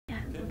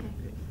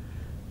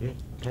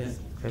Yes.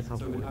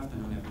 So good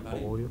afternoon,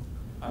 everybody.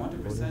 I want to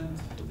present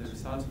the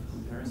results of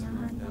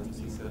comparison of delta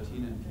C13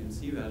 and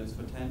PMC values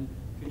for 10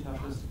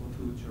 Cretaceous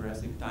to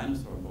Jurassic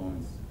dinosaur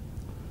bones.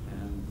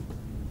 And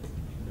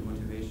the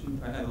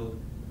motivation, I will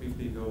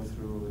briefly go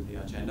through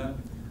the agenda,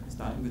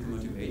 starting with the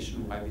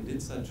motivation, why we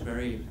did such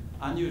very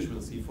unusual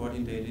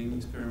C14 dating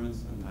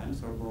experiments on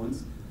dinosaur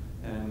bones,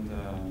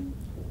 and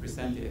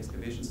present the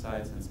excavation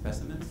sites and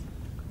specimens,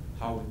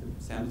 how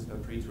the samples were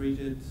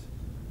pre-treated,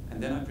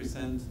 and then I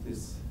present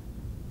these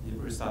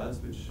results,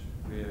 which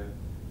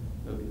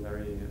will be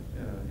very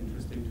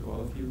interesting to all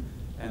of you,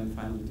 and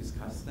finally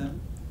discuss them,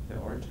 their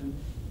origin,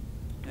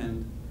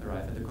 and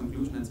arrive at a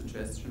conclusion and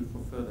suggestion for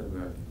further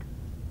work.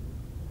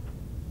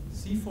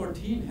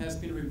 C14 has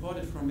been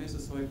reported from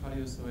Mesozoic,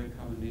 Paleozoic,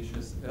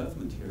 carbonaceous earth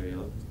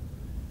material,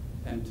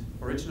 and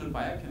original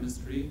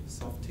biochemistry,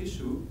 soft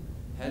tissue,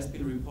 has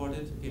been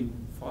reported in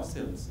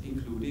fossils,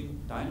 including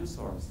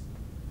dinosaurs.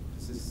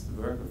 This is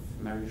the work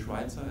of Mary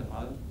Schweitzer et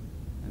al.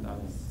 And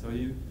others.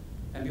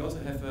 And we also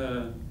have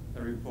a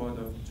report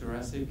of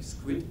Jurassic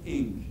squid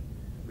ink,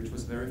 which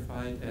was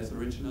verified as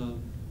original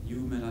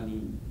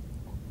eumelanin.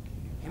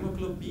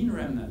 Hemoglobin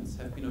remnants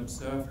have been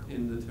observed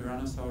in the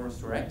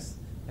Tyrannosaurus rex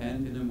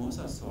and in a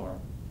mosasaur.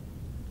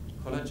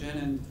 Collagen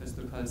and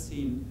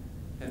phestocalcine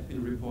have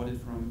been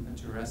reported from a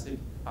Jurassic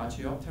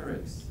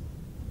Archaeopteryx.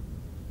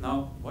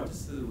 Now, what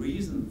is the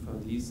reason for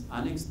these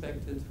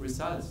unexpected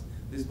results?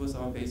 This was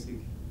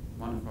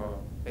one of our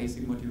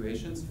basic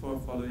motivations for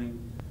following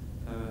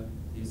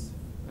these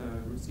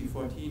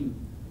C14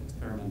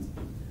 experiments.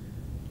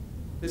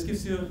 This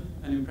gives you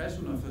an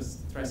impression of a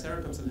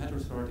Triceratops and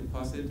Heterosaur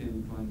deposit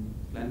in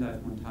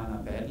Glendive,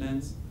 Montana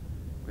Badlands,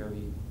 where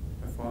we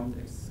performed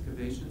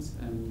excavations.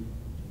 And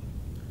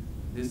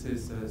this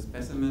is a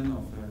specimen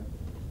of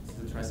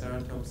the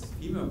Triceratops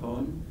femur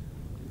bone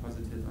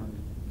deposited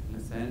on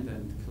sand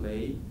and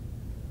clay.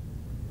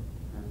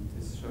 And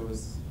this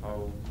shows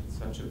how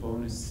such a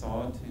bone is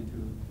sawed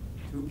into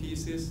two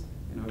pieces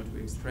in order to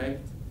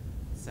extract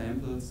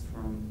samples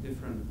from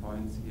different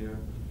points here.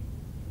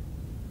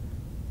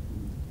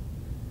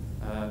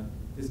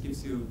 This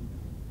gives you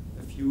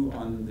a view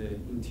on the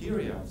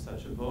interior of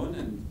such a bone,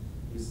 and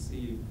you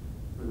see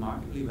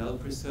remarkably well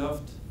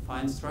preserved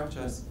fine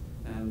structures.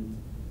 And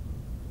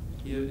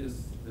here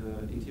is the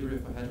interior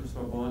of a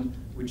heterosaur bone,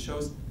 which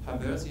shows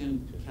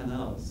Haversian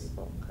canals.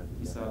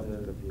 These are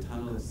the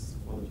tunnels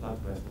for the blood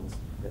vessels.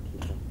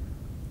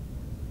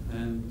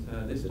 And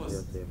this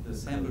was the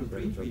sample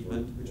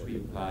pre-treatment which we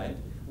applied,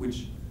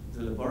 which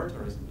the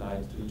laboratories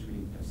applied, to which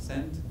we have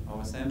sent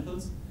our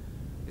samples.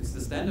 It's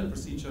the standard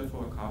procedure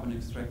for carbon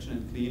extraction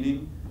and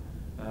cleaning.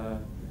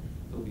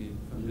 It will be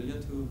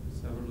familiar to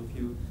several of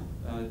you.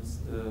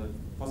 The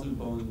fossil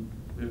bone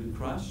will be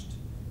crushed.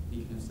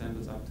 You can have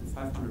samples up to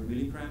 500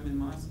 milligram in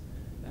mass.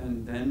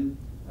 And then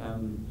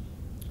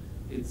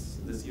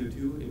the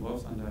CO2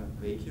 evolves under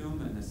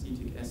vacuum, and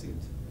acetic acid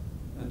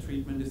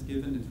treatment is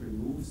given. It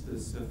removes the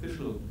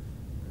superficial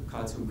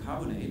calcium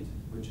carbonate,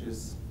 which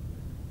is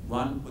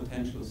one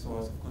potential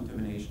source of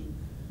contamination.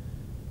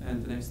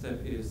 And the next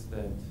step is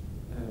that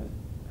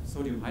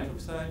sodium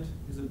hydroxide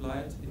is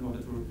applied in order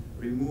to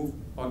remove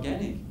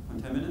organic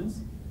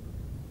contaminants.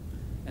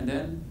 And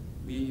then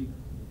we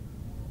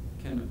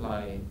can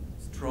apply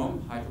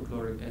strong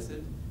hydrochloric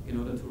acid in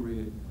order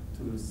to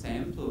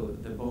sample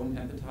the bone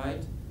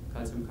apatite,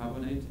 calcium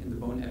carbonate in the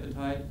bone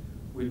apatite,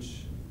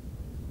 which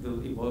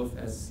will evolve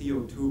as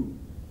CO2,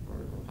 or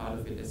part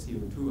of it as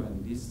CO2,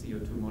 and these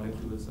CO2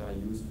 molecules are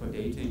used for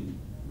dating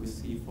with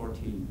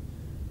C14.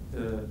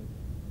 The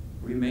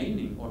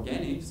remaining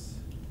organics,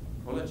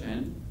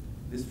 collagen,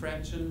 this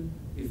fraction,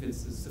 if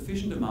it's a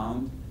sufficient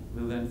amount,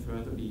 will then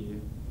further be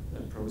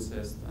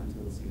processed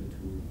until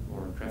CO2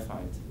 or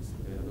graphite is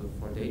available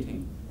for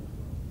dating.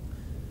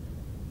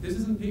 This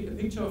is a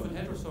picture of an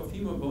heterosaur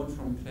femur bone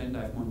from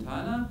Glendive,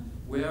 Montana,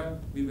 where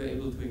we were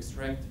able to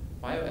extract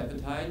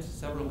bioapatite,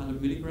 several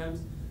hundred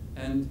milligrams,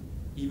 and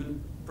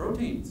even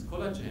proteins,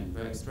 collagen,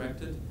 were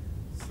extracted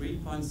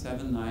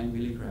 3.79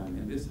 milligram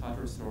in this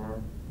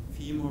heterosaur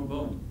femur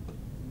bone.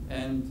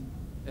 And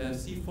a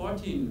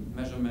C14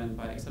 measurement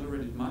by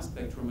accelerated mass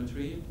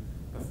spectrometry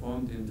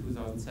performed in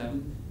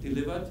 2007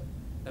 delivered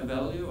a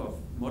value of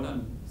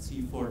modern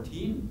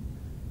C14,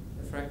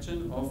 a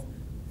fraction of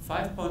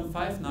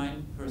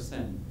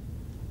 5.59%,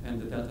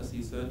 and the delta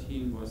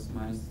C13 was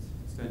minus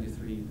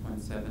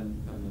 23.7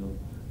 per mil.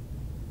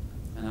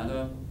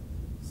 Another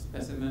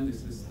specimen,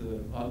 this is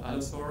the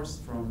Allosaurus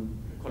from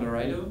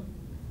Colorado.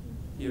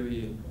 Here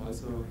we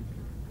also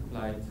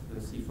applied the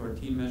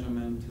C14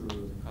 measurement to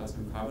the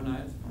calcium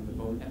carbonate from the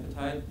bone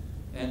apatite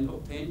and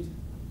obtained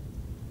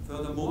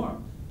furthermore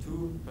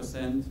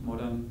 2%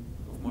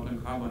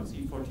 modern carbon,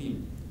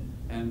 C14,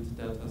 and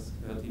delta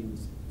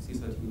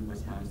C13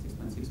 was minus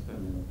 6.6 per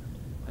mil.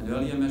 An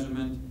earlier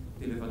measurement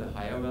delivered a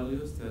higher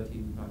value,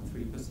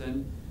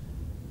 13.3%.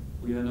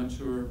 We are not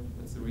sure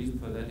what's the reason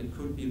for that. It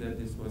could be that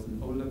this was an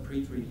older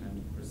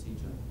pre-treatment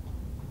procedure.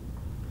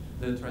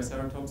 The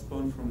Triceratops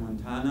bone from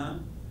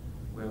Montana,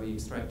 where we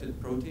extracted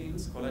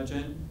proteins,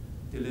 collagen,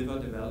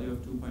 delivered a value of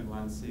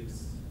 2.16%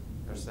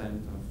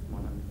 of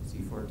modern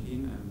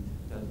C14 and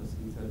delta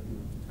C13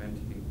 of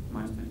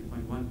minus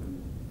 20.1 per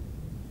mil.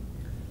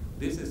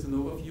 This is an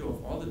overview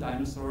of all the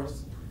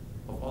dinosaurs,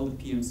 of all the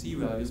PMC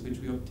values which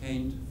we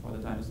obtained for the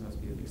dinosaurs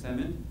we have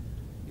examined.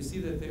 You see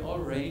that they all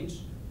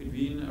range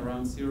between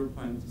around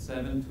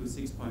 0.7 to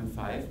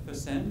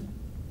 6.5%.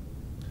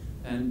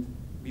 And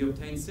we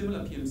obtained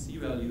similar PMC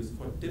values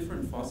for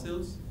different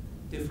fossils,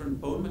 different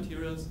bone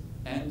materials,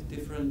 and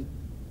different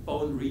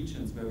bone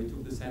regions where we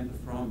took the sample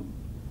from.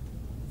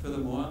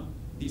 Furthermore,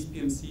 these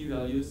PMC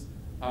values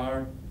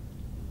are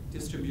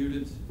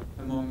distributed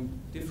among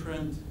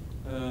different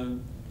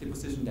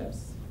deposition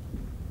depths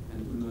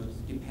and do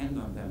not depend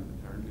on them,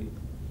 apparently.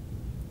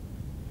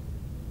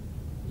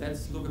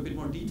 Let's look a bit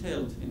more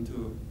detailed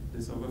into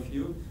this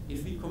overview.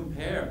 If we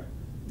compare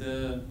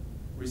the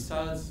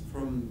results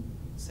from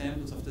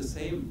samples of the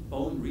same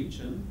bone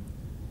region,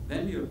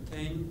 then we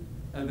obtain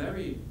a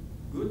very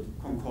good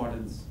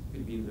concordance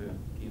between the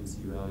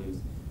PMC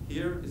values.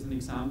 Here is an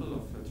example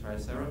of a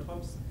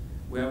Triceratops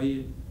where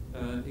we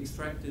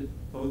extracted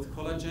both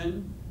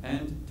collagen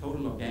and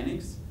total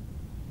organics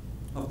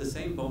of the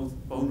same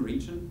bone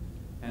region,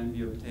 and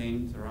we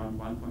obtained around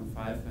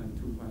 1.5 and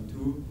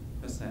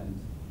 2.2%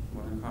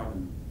 modern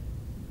carbon.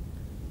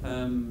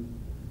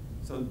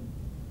 So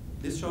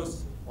this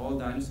shows all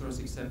dinosaurs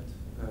except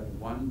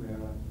one where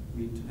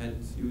we had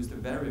used a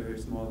very, very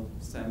small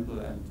sample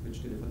and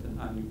which delivered an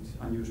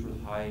unusual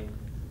high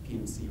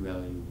PMC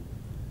value.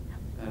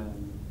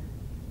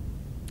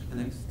 The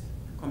next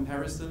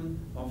comparison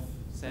of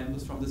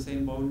samples from the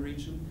same bone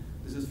region.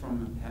 This is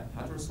from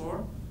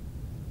Hadrosaur.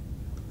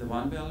 The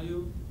one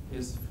value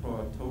is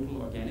for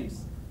total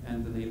organics,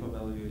 and the neighbor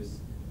value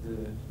is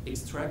the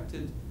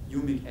extracted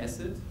humic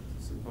acid,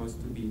 supposed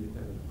to be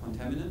a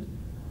contaminant,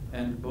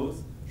 and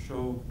both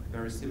show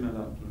very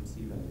similar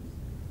PMC values.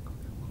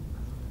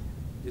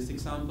 This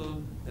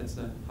example, that's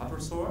a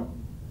Hadrosaur.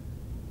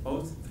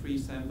 Both three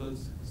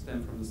samples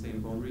stem from the same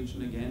bone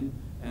region again,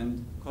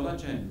 and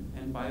collagen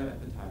and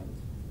bioappetite,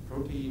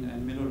 protein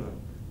and mineral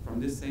from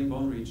this same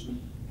bone region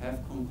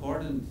have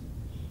concordant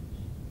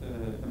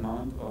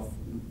amount of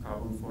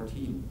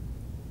carbon-14.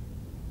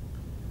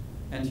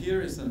 And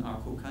here is an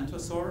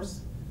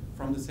Acrocanthosaurus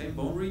from the same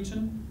bone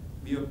region.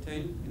 We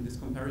obtain, in this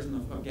comparison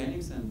of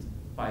organics and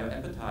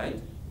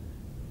bioappetite,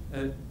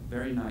 a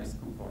very nice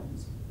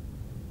concordance.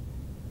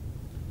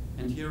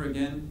 And here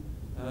again,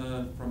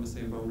 from the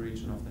same bone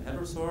region of the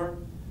Hadrosaur,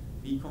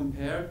 we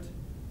compared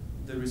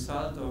the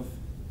result of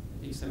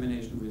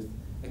examination with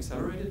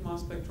accelerated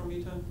mass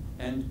spectrometer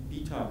and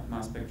beta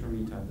mass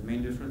spectrometer. The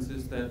main difference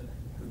is that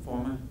the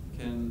former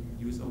can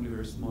use only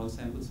very small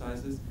sample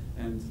sizes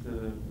and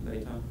the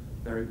later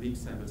very big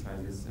sample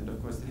sizes. And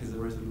of course there is a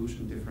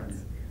resolution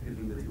difference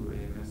between the two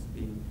AMS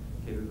being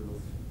capable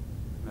of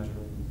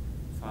measuring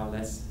far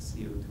less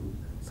CO2,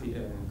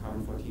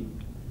 carbon-14.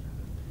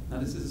 Now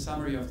this is a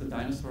summary of the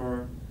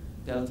dinosaur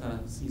delta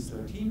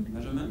C13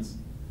 measurements.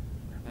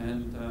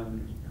 And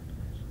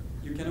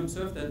you can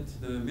observe that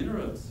the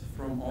minerals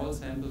from all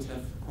samples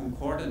have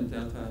concordant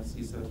delta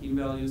C13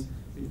 values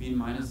between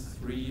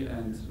 -3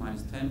 and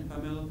 -10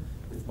 per mil,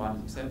 with one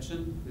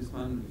exception. This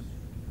one is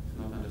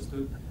not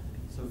understood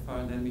so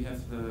far. Then we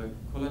have the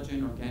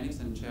collagen, organics,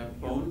 and charred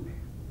bone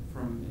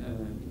from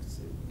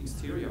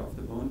exterior of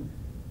the bone,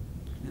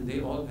 and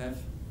they all have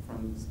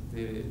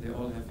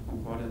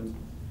concordant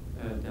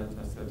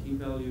delta 13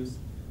 values,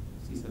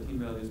 C13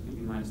 values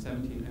between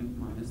 -17 and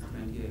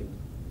 -28.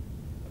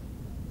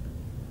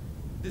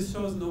 This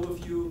shows an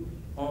overview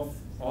of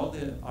all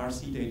the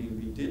RC dating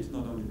we did,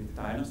 not only with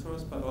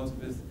dinosaurs, but also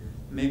with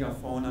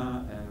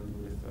megafauna and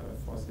with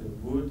fossil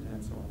wood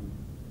and so on.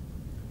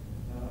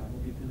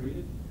 You can read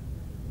it.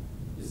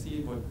 You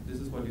see this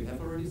is what you have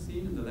already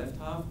seen in the left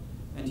half.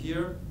 And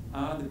here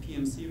are the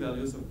PMC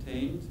values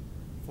obtained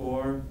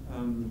for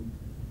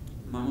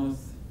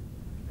mammoth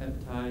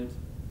appetite,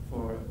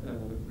 for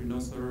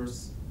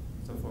rhinoceros,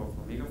 so for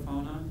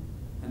megafauna.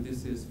 And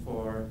this is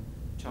for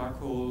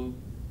charcoal,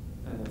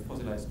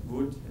 fossilized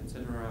wood,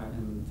 etc.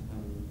 And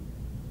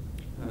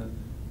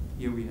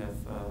here we have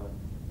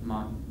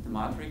the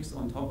matrix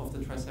on top of the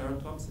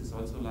Triceratops is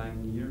also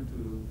lying near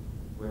to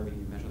where we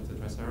measured the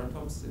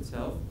Triceratops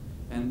itself.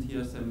 And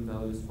here are some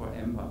values for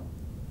amber,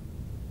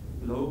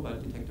 low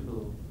but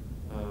detectable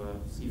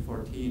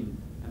C14,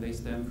 and they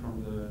stem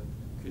from the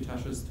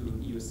Cretaceous to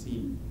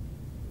Eocene.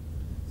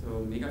 So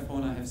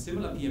megafauna have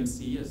similar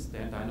PMC as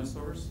their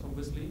dinosaurs,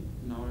 obviously,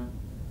 in our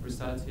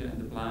results here, and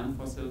the plant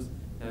fossils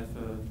have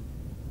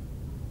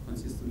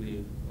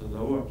consistently a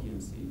lower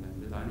PMC than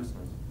the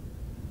dinosaurs.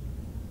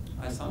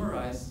 I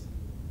summarize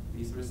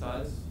these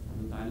results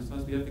from the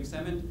dinosaurs. We have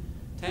examined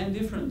 10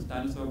 different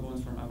dinosaur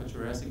bones from Upper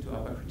Jurassic to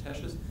Upper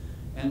Cretaceous,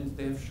 and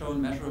they have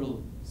shown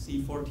measurable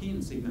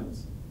C14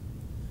 signals.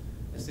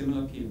 A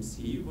similar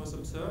PMC was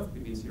observed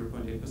between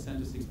 0.8%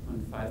 to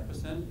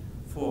 6.5%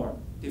 for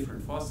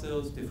different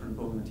fossils, different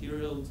bone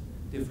materials,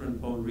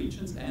 different bone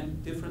regions,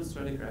 and different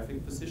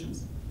stratigraphic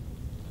positions.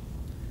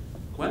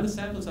 When the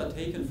samples are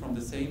taken from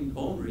the same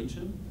bone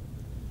region,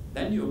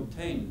 Then you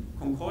obtain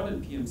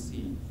concordant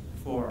PMC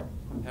for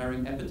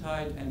comparing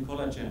appetite and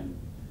collagen,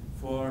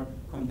 for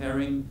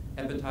comparing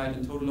appetite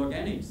and total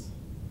organics.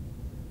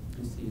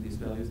 You see these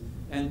values.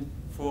 And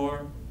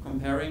for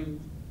comparing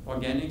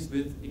organics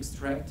with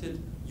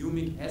extracted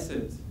humic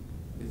acid,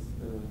 with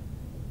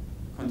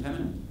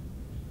contaminant.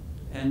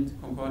 And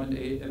concordant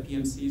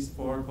PMCs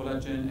for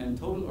collagen and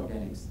total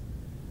organics.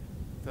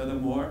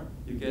 Furthermore,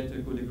 you get a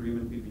good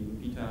agreement between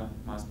beta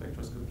mass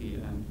spectroscopy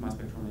and mass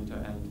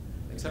spectrometer and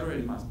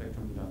accelerated mass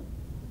spectrometer.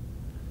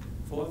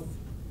 Fourth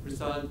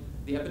result,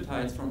 the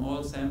appetites from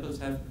all samples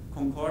have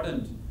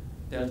concordant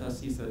delta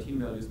C13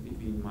 values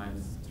between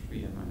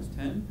 -3 and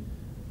 -10,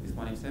 with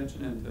one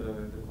exception, and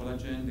the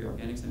collagen, the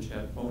organics, and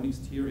shared bone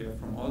exterior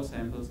from all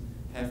samples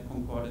have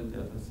concordant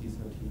delta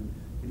C13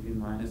 between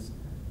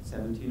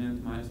 -17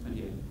 and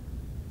 -28.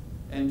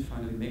 And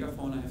finally,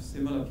 megafauna have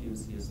similar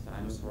PMCs.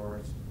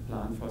 Dinosaurs,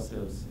 plant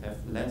fossils have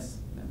less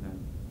than them.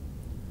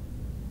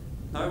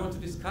 Now I want to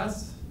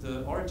discuss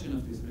the origin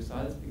of these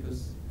results,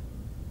 because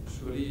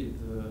surely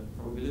the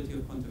probability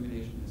of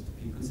contamination has to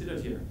be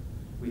considered here.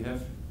 We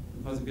have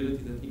the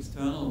possibility that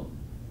external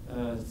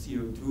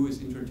CO2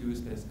 is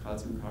introduced as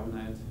calcium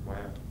carbonate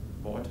via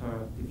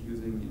water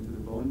diffusing into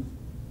the bone,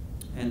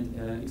 and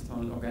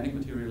external organic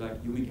material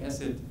like humic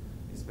acid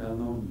is well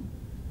known.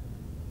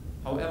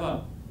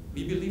 However,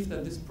 we believe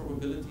that this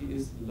probability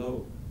is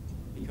low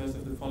because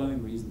of the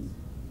following reasons.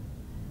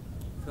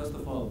 First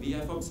of all, we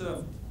have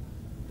observed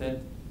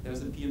that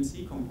there's a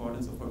PMC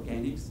concordance of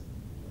organics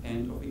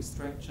and of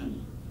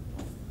extraction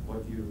of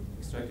what you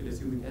extracted as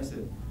humic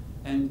acid.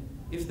 And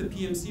if the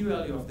PMC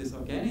value of this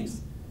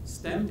organics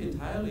stemmed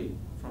entirely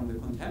from the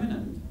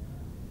contaminant,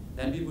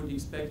 then we would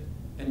expect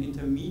an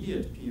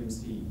intermediate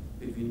PMC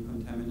between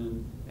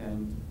contaminant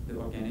and the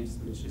organics,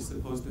 which is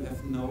supposed to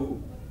have no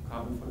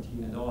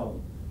carbon-14 at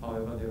all.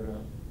 However, they were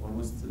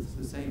almost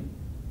the same.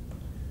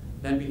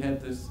 Then we had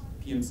this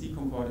PMC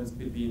concordance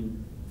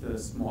between the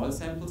small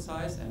sample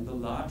size and the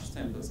large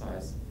sample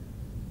size.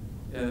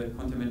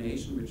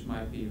 Contamination, which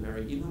might be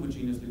very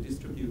inhomogeneously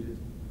distributed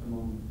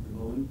among the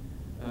bone,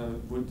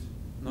 would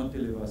not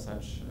deliver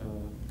such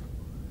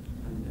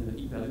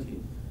equality.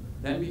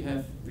 Then we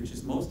have, which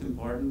is most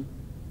important,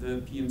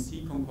 the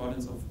PMC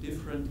concordance of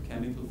different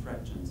chemical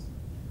fractions: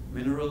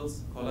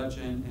 minerals,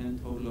 collagen, and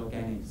total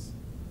organics.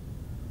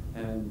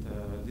 And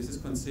this is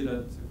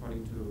considered,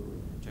 according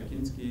to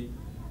Czakinski,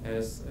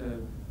 as a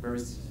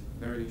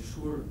very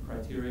sure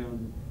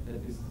criterion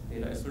that this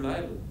data is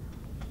reliable.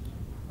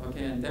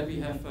 Okay, and then we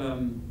have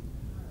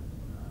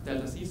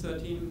delta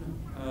C13,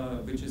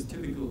 which is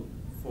typical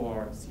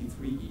for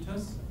C3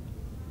 eaters.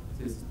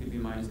 This is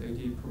between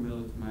 -80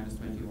 promille to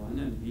 -21,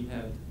 and we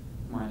had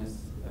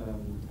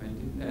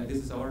 -20.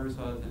 This is our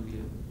result, and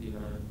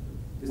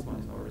this one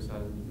is our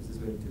result, and this is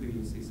where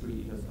typically C3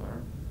 eaters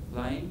are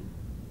lying.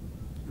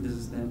 This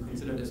is then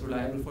considered as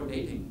reliable for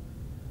dating.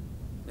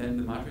 Then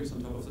the matrix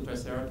on top of the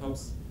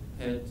Triceratops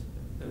had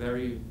a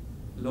very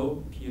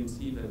low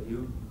PMC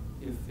value.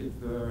 If it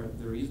were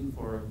the reason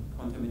for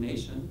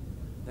contamination,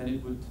 then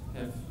it would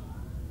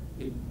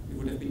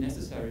have been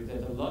necessary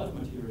that a lot of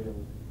material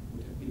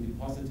would have been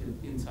deposited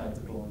inside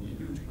the bone. A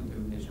huge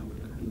contamination would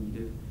have been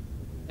needed.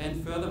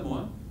 And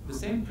furthermore, the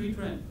same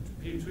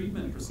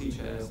pre-treatment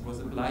procedure as was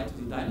applied to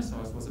the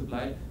dinosaurs was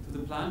applied to the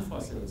plant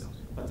fossils.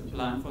 But the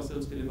plant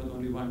fossils delivered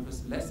only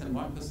less than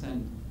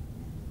 1%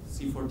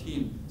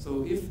 C14.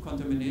 So if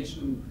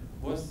contamination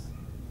was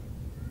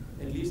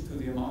at least to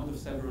the amount of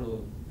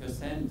several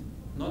percent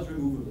not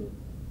removable,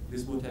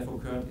 this would have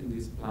occurred in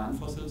these plant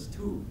fossils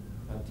too.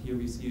 But here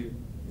we see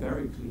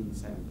very clean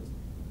samples.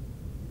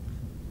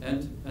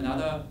 And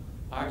another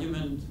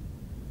argument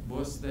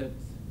was that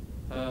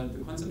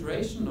the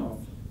concentration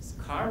of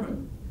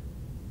carbon,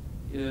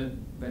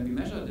 when we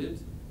measured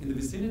it in the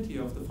vicinity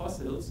of the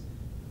fossils,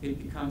 it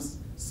becomes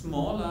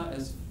smaller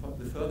as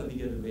the further we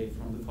get away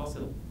from the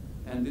fossil.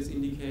 And this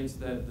indicates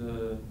that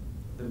the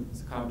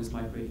carbon is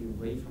migrating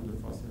away from the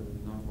fossil,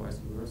 and not vice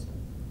versa.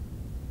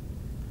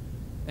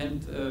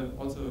 And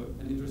also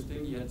an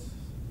interesting yet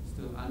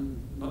still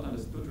not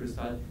understood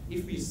result: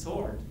 if we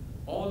sort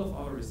all of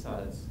our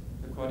results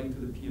according to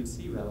the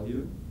PMC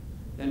value,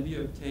 then we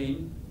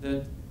obtain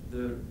that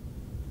the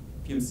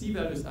PMC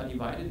values are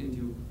divided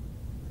into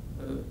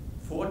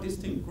 4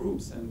 distinct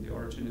groups, and the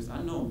origin is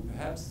unknown.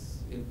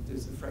 Perhaps it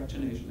is a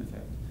fractionation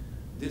effect.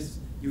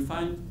 You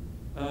find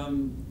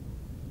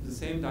the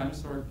same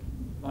dinosaur,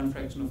 one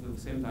fraction of the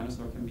same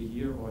dinosaur can be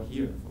here or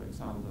here, for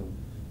example.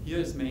 Here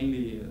is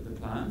mainly the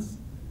plants,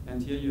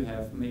 and here you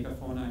have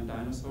megafauna and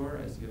dinosaur,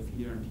 as you have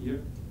here and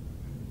here.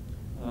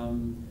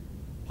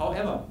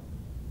 However,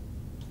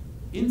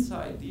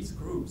 inside these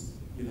groups,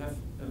 you have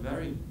a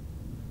very,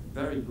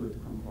 very good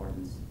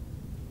concordance.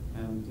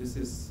 And this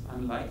is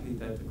unlikely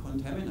that the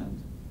contaminant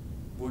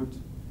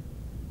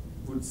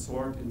would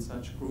sort in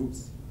such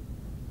groups.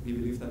 We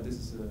believe that this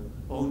is a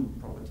bone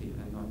property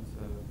and not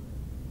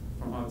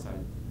from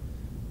outside.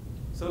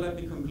 So let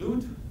me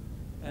conclude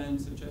and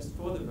suggest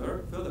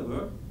further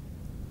work.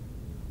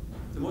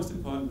 The most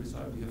important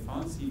result we have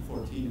found,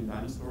 C14 in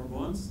dinosaur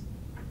bones,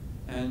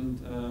 And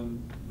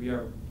we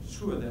are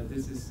sure that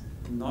this is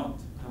not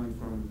coming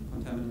from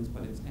contaminants,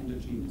 but it's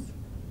endogenous.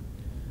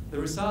 The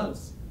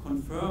results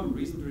confirm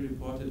recently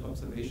reported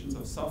observations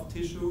of soft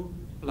tissue,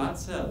 blood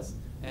cells,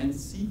 and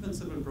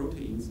sequenceable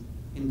proteins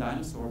in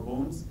dinosaur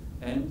bones,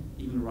 and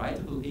even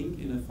writable ink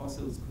in a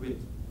fossil squid.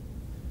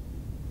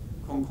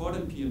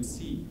 Concordant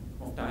PMC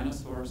of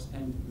dinosaurs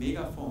and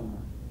megafauna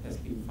has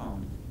been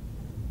found,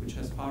 which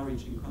has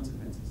far-reaching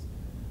consequences.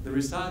 The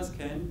results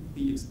can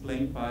be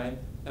explained by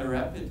a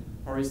rapid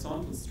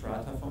horizontal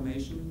strata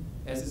formation,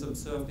 as is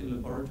observed in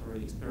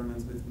laboratory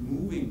experiments with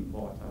moving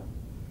water.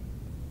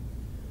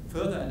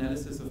 Further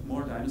analysis of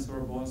more dinosaur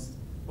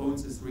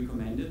bones is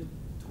recommended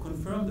to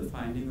confirm the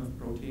finding of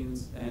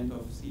proteins and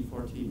of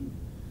C14.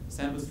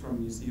 Samples from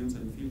museums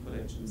and field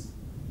collections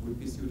would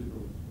be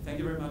suitable. Thank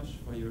you very much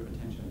for your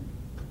attention.